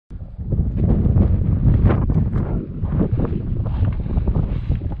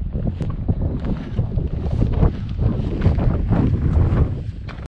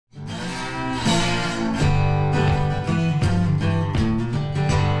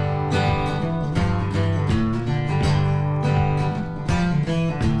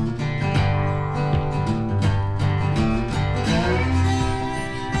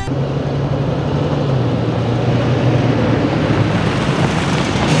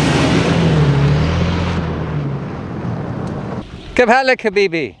كيف حالك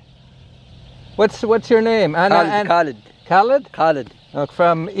حبيبي? What's your name? Khalid. Khalid? Khalid.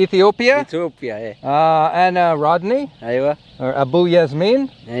 From Ethiopia? Ethiopia, yeah. أنا Rodney. أيوة. Or أبو ياسمين.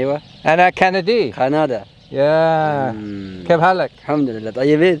 أيوة. أنا كندي. كندا. Yeah. كيف حالك؟ الحمد لله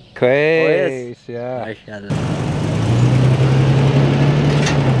طيبين. كويس. Yeah. ما شاء الله.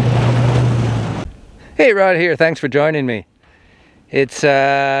 Hey, Rod here. Thanks for joining me. It's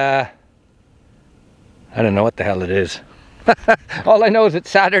I don't know what the hell it is. All I know is it's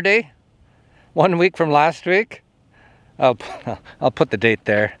Saturday, 1 week from last week. I'll put the date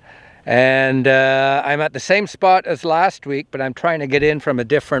there. And I'm at the same spot as last week, but I'm trying to get in from a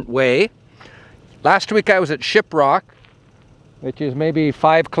different way. Last week I was at Shiprock, which is maybe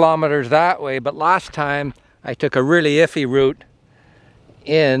 5 kilometers that way, but last time I took a really iffy route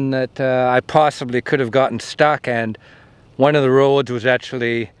in that I possibly could have gotten stuck, and one of the roads was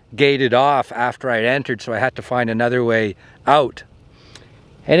actually gated off after I'd entered, so I had to find another way out.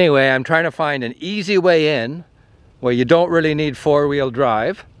 Anyway, I'm trying to find an easy way in where you don't really need four-wheel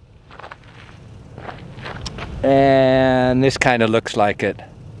drive, and this kind of looks like it.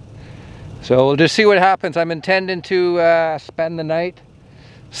 So we'll just see what happens. I'm intending to spend the night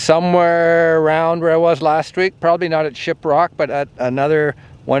somewhere around where I was last week, probably not at Shiprock, but at another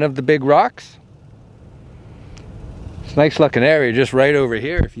one of the big rocks. It's a nice looking area just right over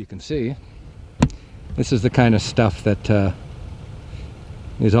here, if you can see. This is the kind of stuff that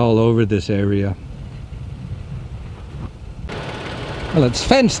is all over this area. Well, it's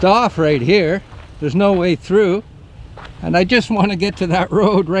fenced off right here. There's no way through. And I just want to get to that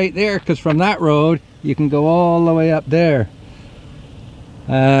road right there, because from that road you can go all the way up there.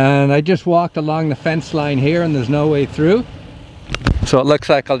 And I just walked along the fence line here and there's no way through. So it looks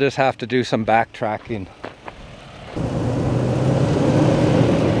like I'll just have to do some backtracking.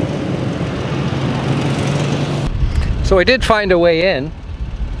 So I did find a way in.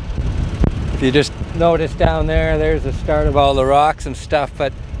 If you just notice down there, there's the start of all the rocks and stuff,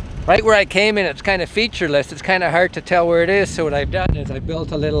 but right where I came in, it's kind of featureless. It's kind of hard to tell where it is. So what I've done is I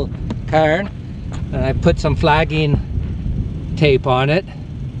built a little cairn and I put some flagging tape on it,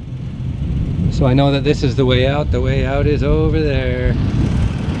 so I know that this is the way out. The way out is over there.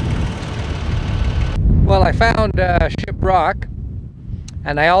 Well, I found Shiprock,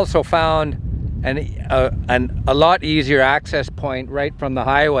 and I also found a lot easier access point right from the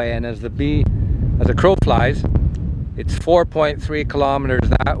highway, and as the crow flies, it's 4.3 kilometers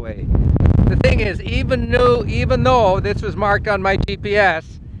that way. The thing is, even though this was marked on my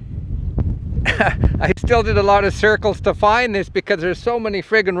GPS, I still did a lot of circles to find this, because there's so many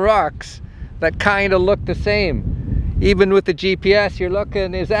friggin' rocks that kind of look the same. Even with the GPS, you're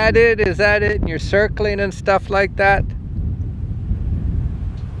looking, is that it? Is that it? And you're circling and stuff like that.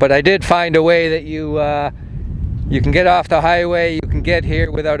 But I did find a way that you can get off the highway, you can get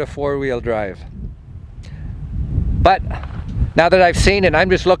here without a four-wheel drive. But now that I've seen it, I'm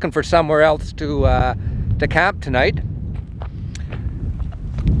just looking for somewhere else to camp tonight.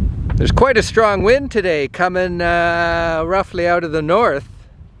 There's quite a strong wind today coming roughly out of the north.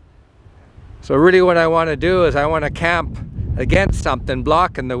 So really what I want to do is I want to camp against something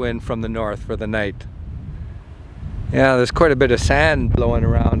blocking the wind from the north for the night. Yeah, there's quite a bit of sand blowing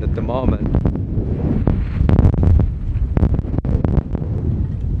around at the moment.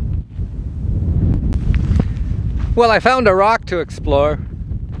 Well, I found a rock to explore.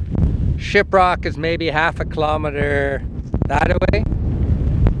 Shiprock is maybe half a kilometer that way.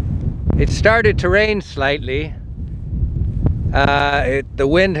 It started to rain slightly. The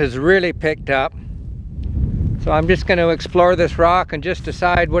wind has really picked up. So I'm just going to explore this rock and just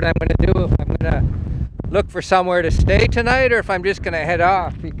decide what I'm going to do. If I'm going to look for somewhere to stay tonight, or if I'm just going to head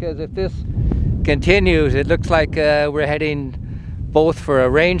off. Because if this continues, it looks like we're heading both for a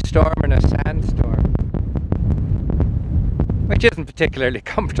rainstorm and a sandstorm, which isn't particularly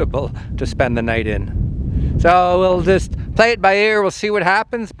comfortable to spend the night in. So we'll just play it by ear, we'll see what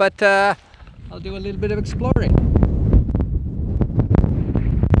happens, but I'll do a little bit of exploring.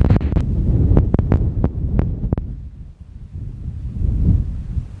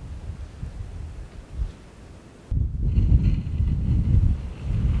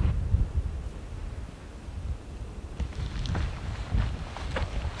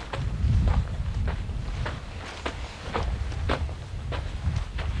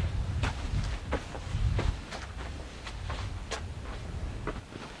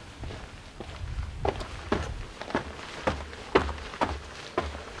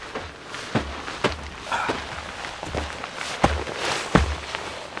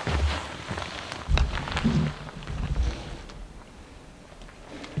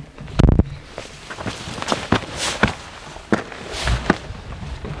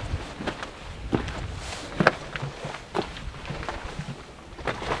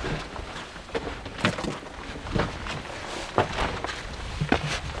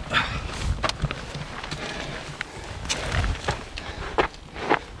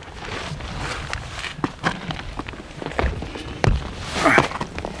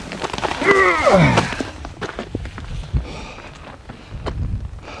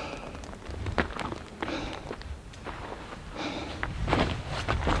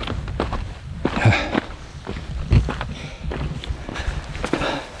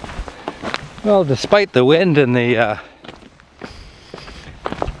 Well, despite the wind and the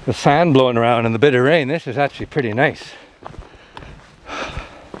sand blowing around and the bit of rain, this is actually pretty nice.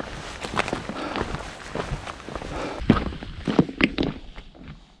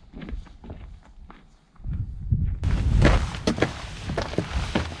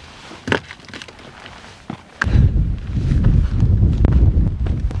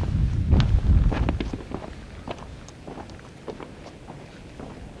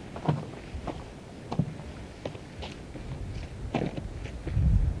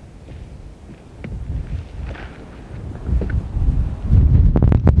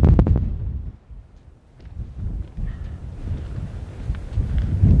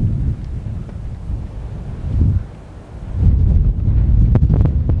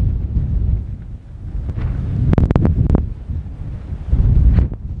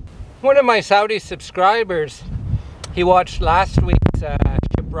 One of my Saudi subscribers, he watched last week's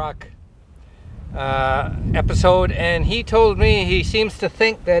shipwreck episode, and he told me he seems to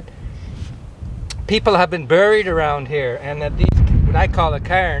think that people have been buried around here, and that these, what I call a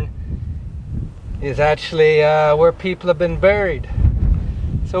cairn, is actually where people have been buried.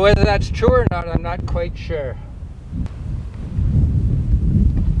 So whether that's true or not, I'm not quite sure.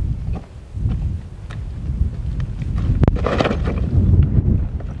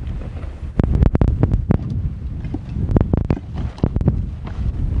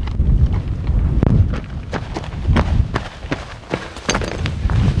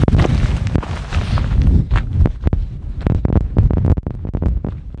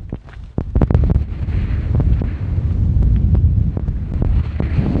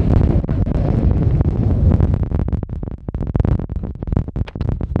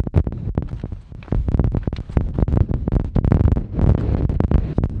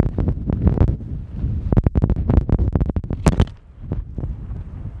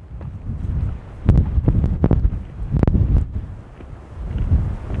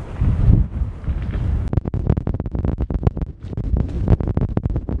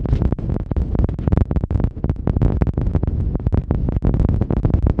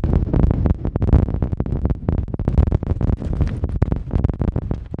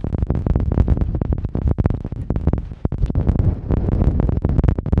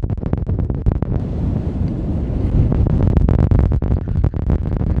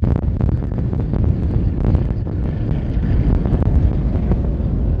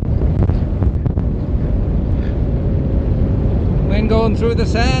 Going through the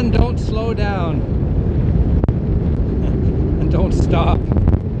sand, don't slow down and don't stop.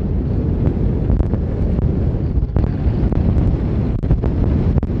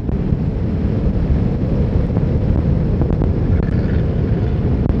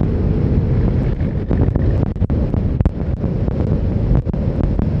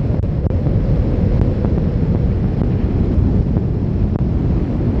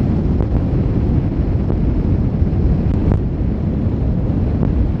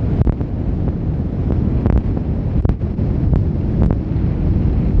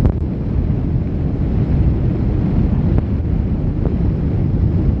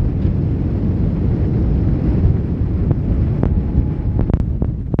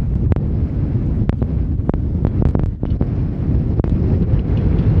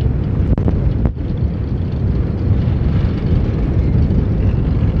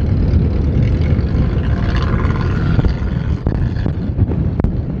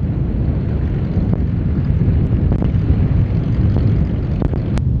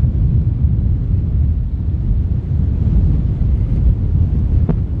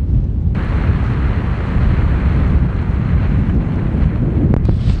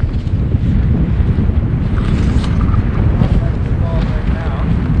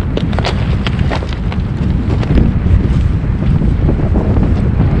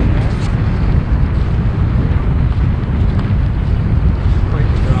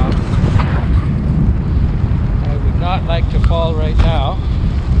 Right now,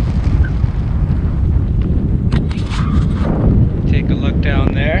 take a look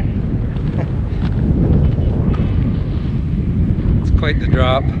down there. It's quite the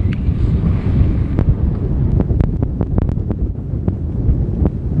drop.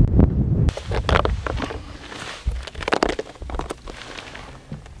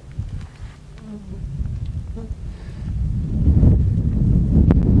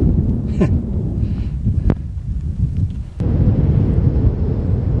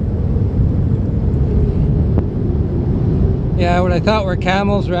 Yeah, what I thought were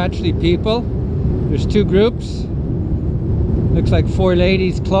camels were actually people. There's two groups. Looks like 4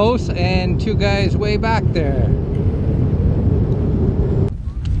 ladies close and 2 guys way back there.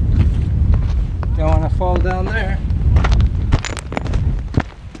 waterfall down there.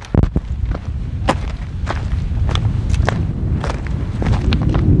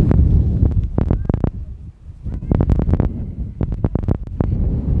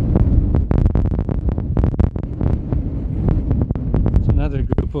 There's another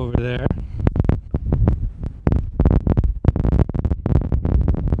group over there.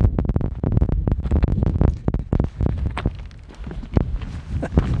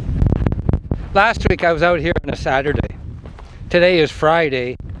 Last week I was out here on a Saturday. Today is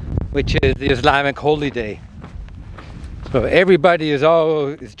Friday, which is the Islamic holy day. So everybody is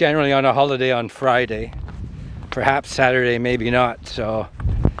generally on a holiday on Friday. Perhaps Saturday, maybe not. So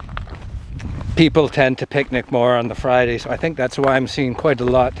people tend to picnic more on the Friday. So I think that's why I'm seeing quite a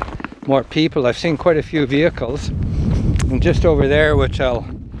lot more people. I've seen quite a few vehicles. And just over there, which I'll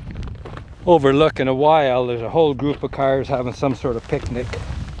overlook in a while, there's a whole group of cars having some sort of picnic.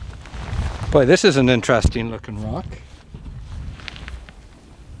 Boy, this is an interesting looking rock.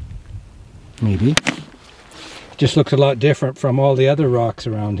 Maybe. It just looks a lot different from all the other rocks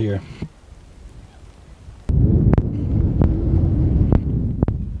around here.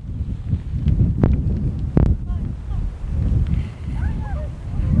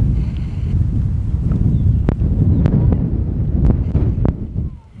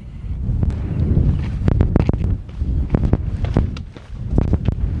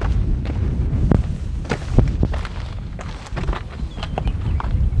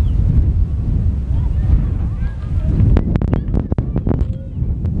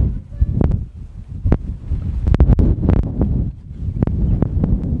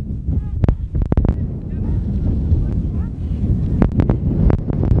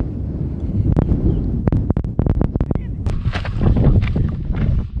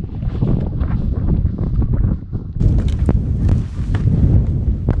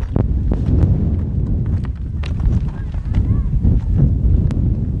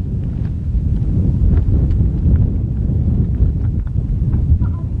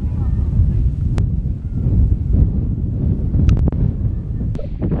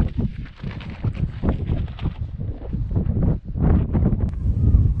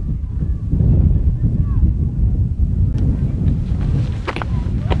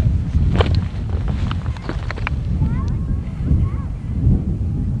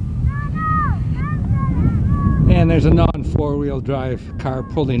 And there's a non-four-wheel drive car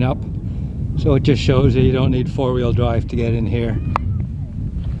pulling up, so it just shows you don't need four-wheel drive to get in here.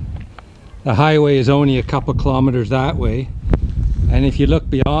 The highway is only a couple kilometers that way, and if you look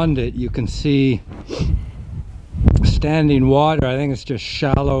beyond it you can see standing water. I think it's just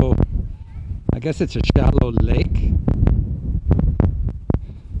shallow, I guess it's a shallow lake.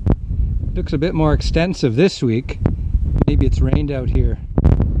 Looks a bit more extensive this week. Maybe it's rained out here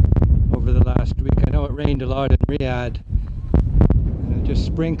over the last week. I know it rained a lot in Riyadh, and it just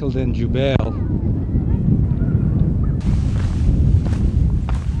sprinkled in Jubail.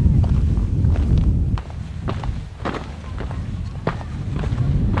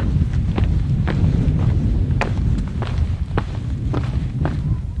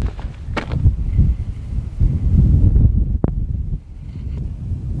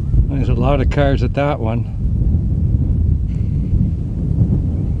 There's a lot of cars at that one.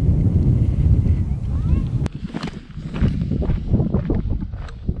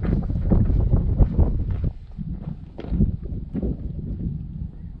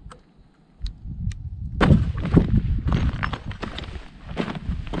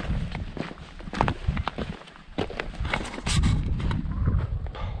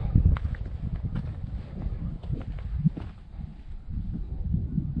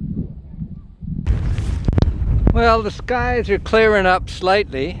 Well, the skies are clearing up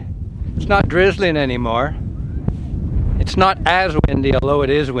slightly. It's not drizzling anymore. It's not as windy, although it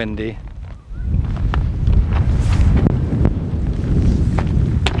is windy.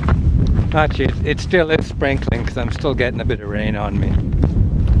 Actually, it still is sprinkling because I'm still getting a bit of rain on me.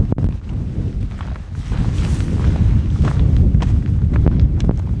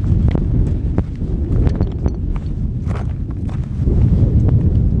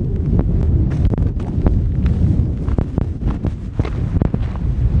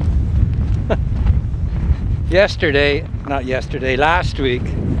 Last week,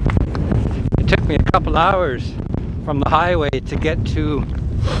 it took me a couple hours from the highway to get to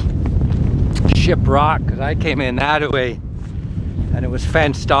Ship Rock, because I came in that way and it was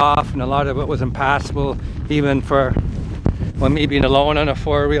fenced off and a lot of it was impassable, even for me being alone on a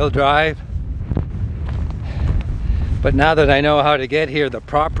four-wheel drive. But now that I know how to get here the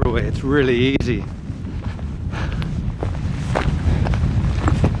proper way, it's really easy.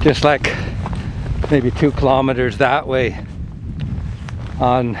 Just like maybe 2 kilometers that way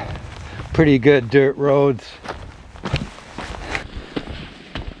on pretty good dirt roads.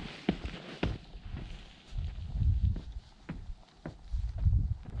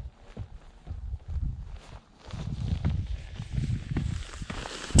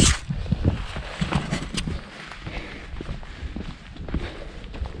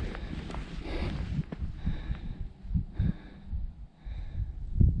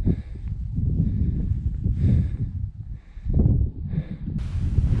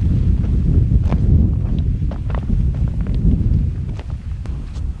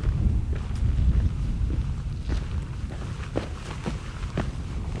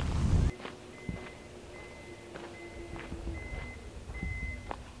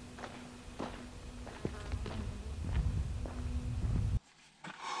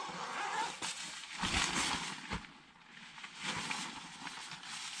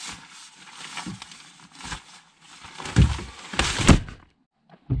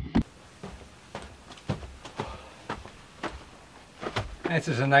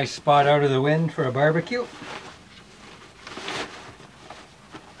 This is a nice spot out of the wind for a barbecue.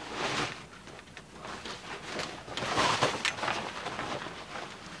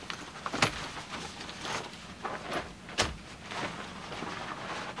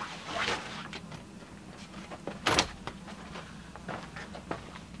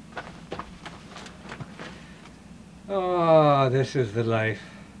 Oh, this is the life.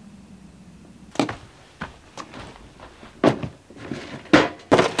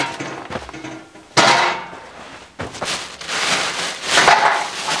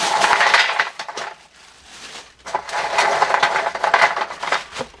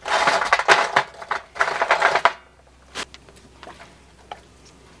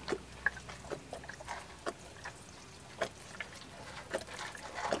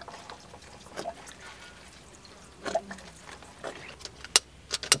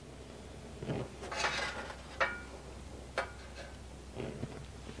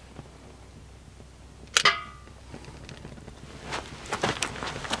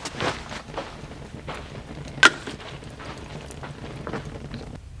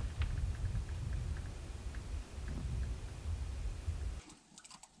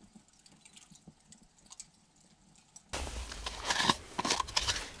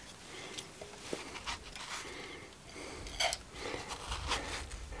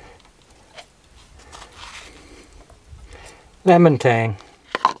 Lemon tang.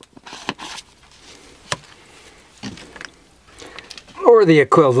 Or the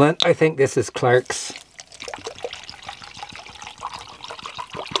equivalent. I think this is Clark's.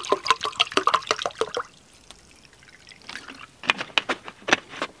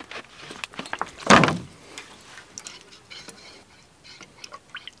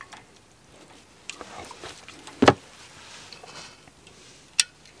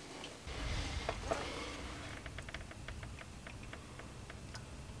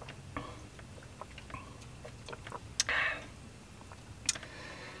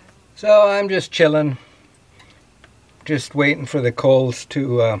 So I'm just chilling, just waiting for the coals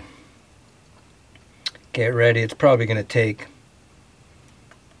to get ready. It's probably going to take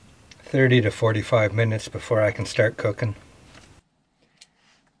 30 to 45 minutes before I can start cooking.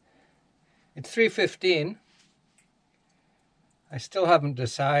 It's 3:15. I still haven't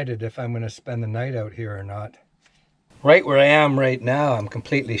decided if I'm going to spend the night out here or not. Right where I am right now, I'm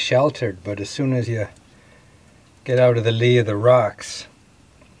completely sheltered, but as soon as you get out of the lee of the rocks,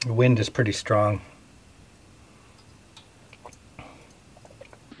 the wind is pretty strong.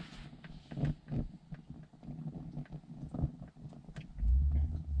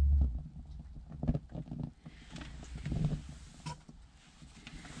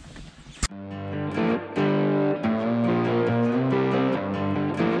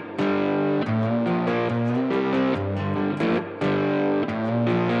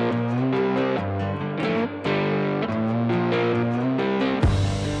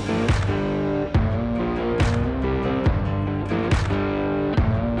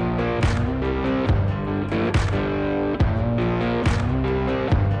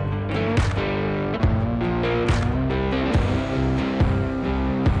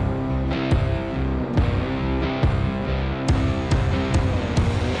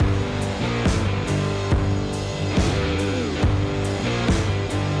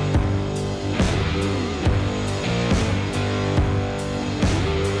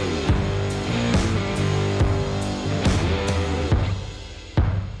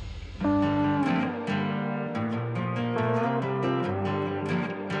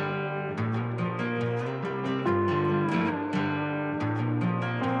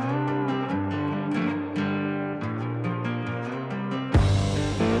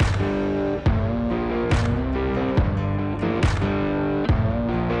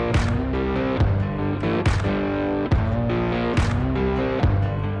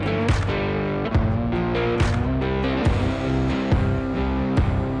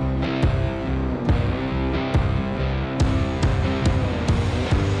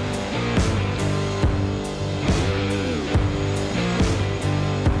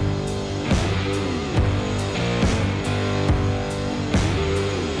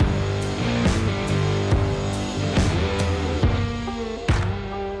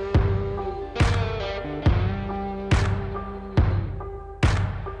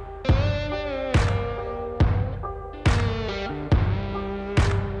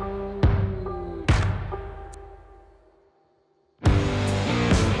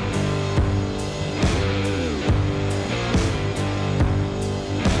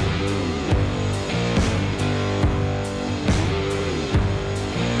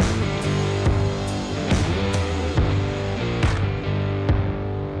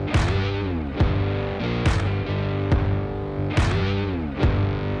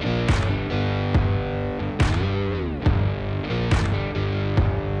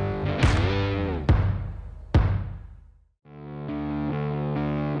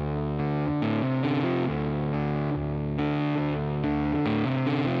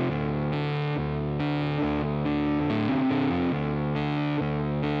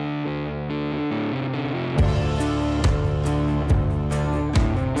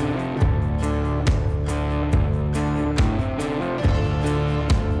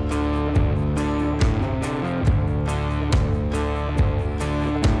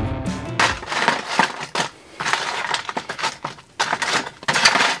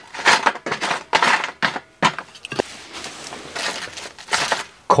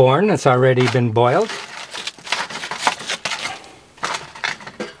 corn that's already been boiled.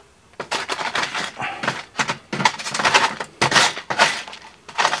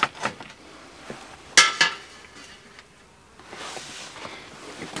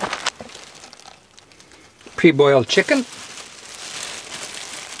 Pre-boiled chicken.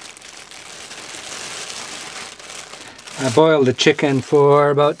 I boiled the chicken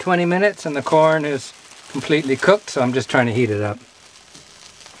for about 20 minutes and the corn is completely cooked, so I'm just trying to heat it up.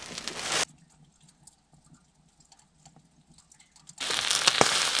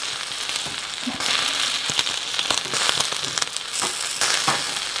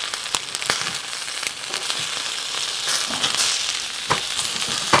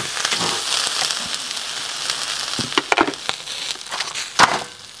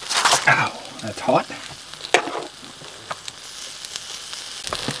 Ow, that's hot.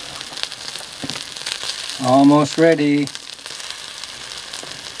 Almost ready.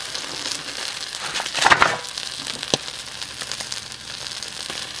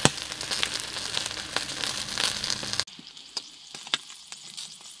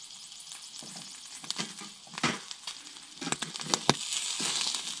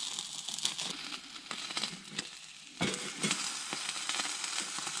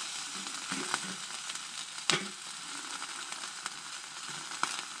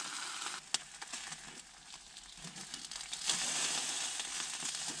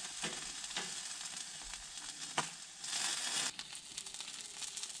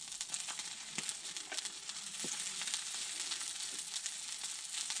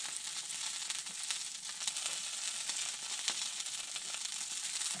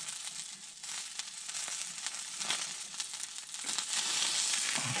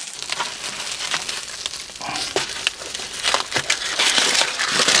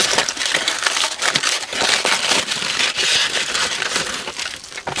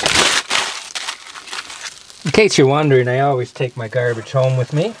 In case you're wondering, I always take my garbage home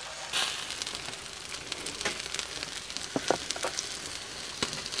with me.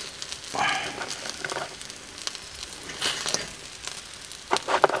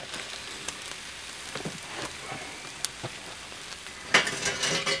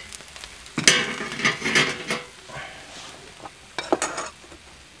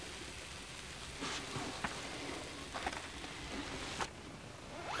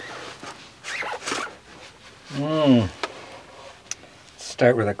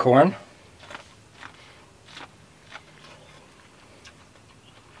 Start with the corn.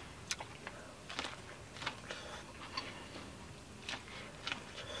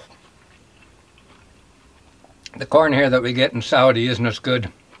 The corn here that we get in Saudi isn't as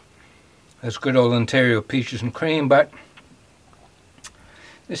good as good old Ontario peaches and cream, but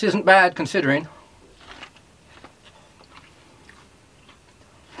this isn't bad considering.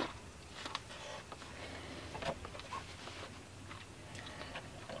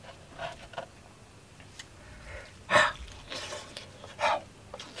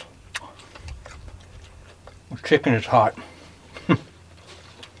 The chicken is hot.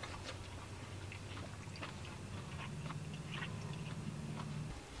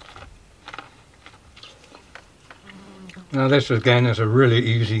 Now this again is a really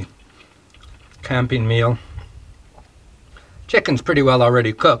easy camping meal. Chicken's pretty well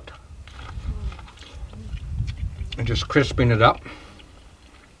already cooked. And just crisping it up.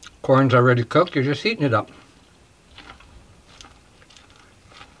 Corn's already cooked, you're just heating it up.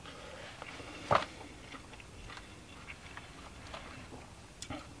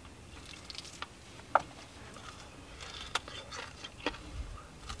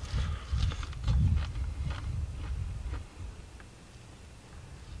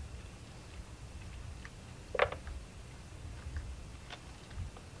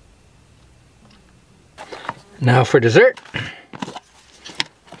 Now for dessert,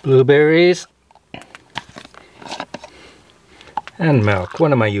 blueberries and milk,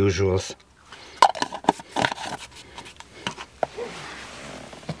 one of my usuals.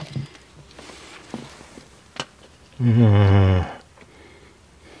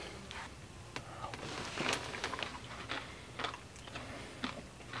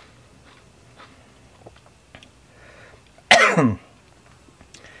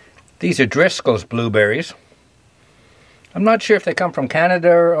 These are Driscoll's blueberries. I'm not sure if they come from Canada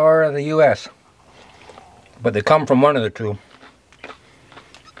or the US, but they come from one of the two.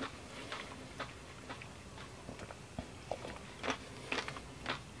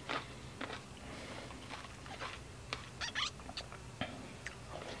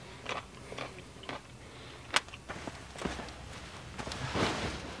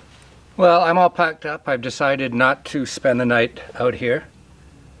 Well, I'm all packed up. I've decided not to spend the night out here.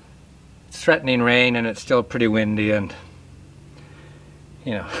 threatening rain and it's still pretty windy, and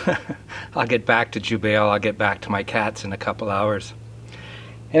you know, I'll get back to Jubail, I'll get back to my cats in a couple hours.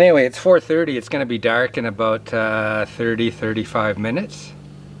 Anyway, it's 4:30, it's going to be dark in about 30-35 minutes.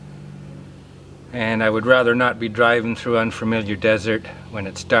 And I would rather not be driving through unfamiliar desert when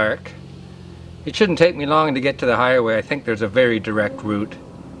it's dark. It shouldn't take me long to get to the highway. I think there's a very direct route.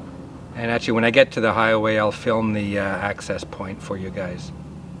 And actually, when I get to the highway, I'll film the access point for you guys.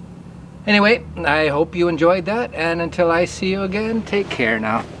 Anyway, I hope you enjoyed that, and until I see you again, take care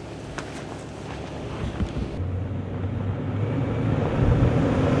now.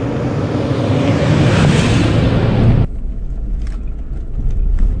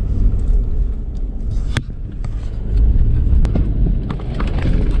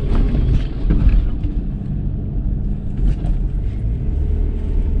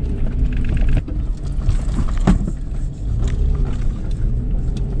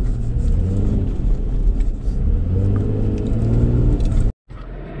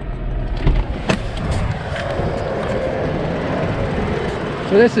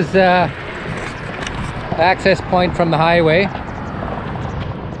 So this is the access point from the highway.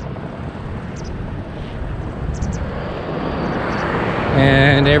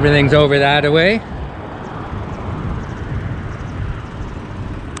 And everything's over that away.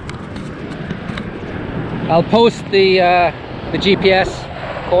 I'll post the GPS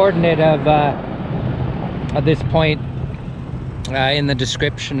coordinate of this point in the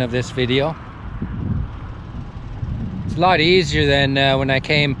description of this video. It's a lot easier than when I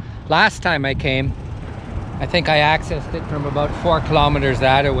came last time I came. I think I accessed it from about 4 kilometers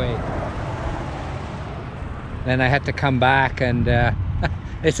that way. Then I had to come back, and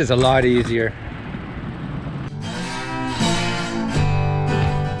this is a lot easier.